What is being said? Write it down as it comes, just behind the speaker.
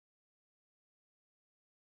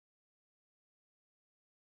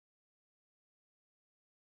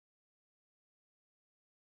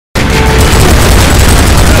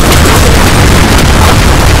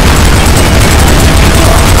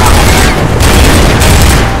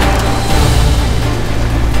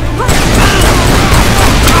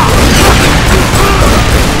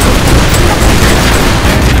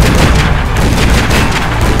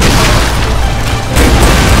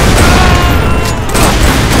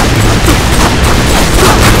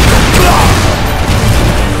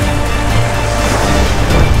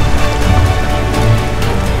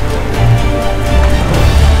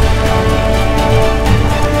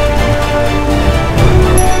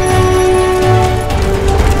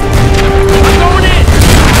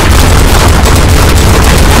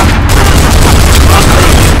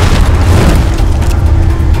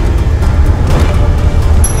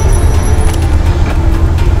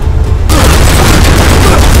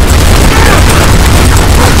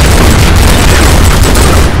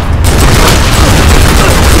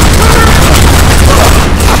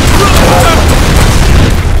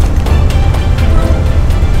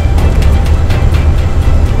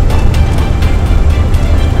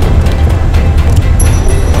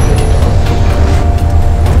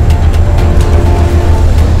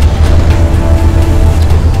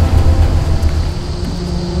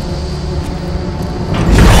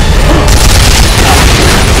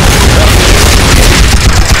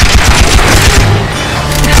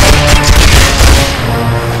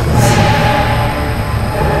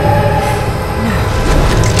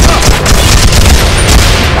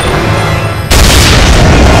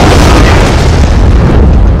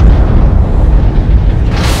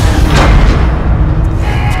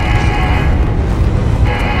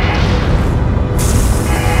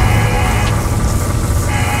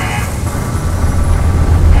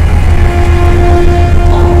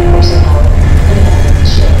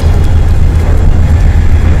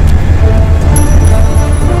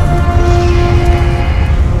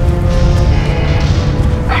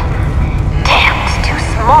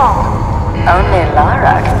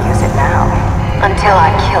Until I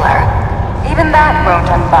kill her. Even that won't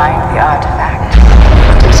unbind the artifact.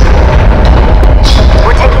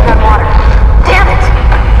 We're taking on water. Damn it!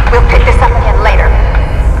 We'll pick this up again later.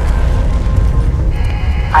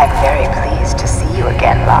 I'm very pleased to see you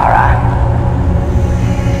again, Lara.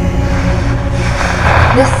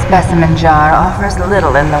 This specimen jar offers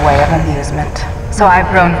little in the way of amusement, so I've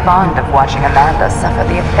grown fond of watching Amanda suffer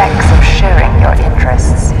the effects of sharing your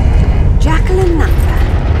interests. Jacqueline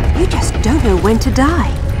Nathan, you just don't know when to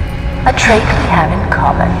die. A trait we have in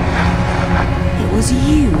common. It was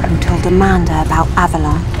you who told Amanda about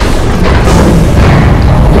Avalon.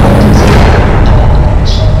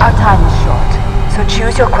 Our time is short, so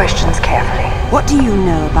choose your questions carefully. What do you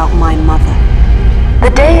know about my mother? The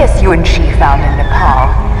ASUS Z77 found in Nepal,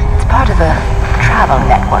 it's part of a travel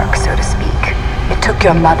network, so to speak. It took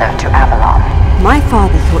your mother to Avalon. My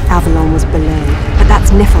father thought Avalon was below, but that's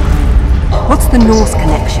Niflheim. What's the Norse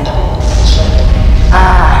connection?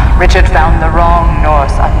 Ah, Richard found the wrong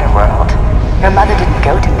Norse underworld. Your mother didn't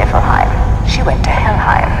go to Niflheim. She went to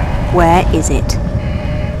Helheim. Where is it?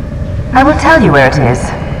 I will tell you where it is,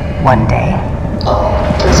 one day.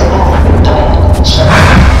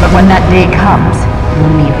 But when that day comes,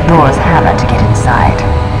 you'll need Thor's hammer to get inside.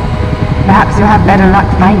 Perhaps you'll have better luck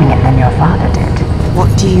finding it than your father did. What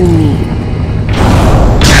do you mean?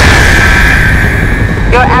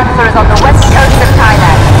 Your answer is on the west coast of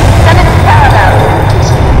Thailand. Send it parallel.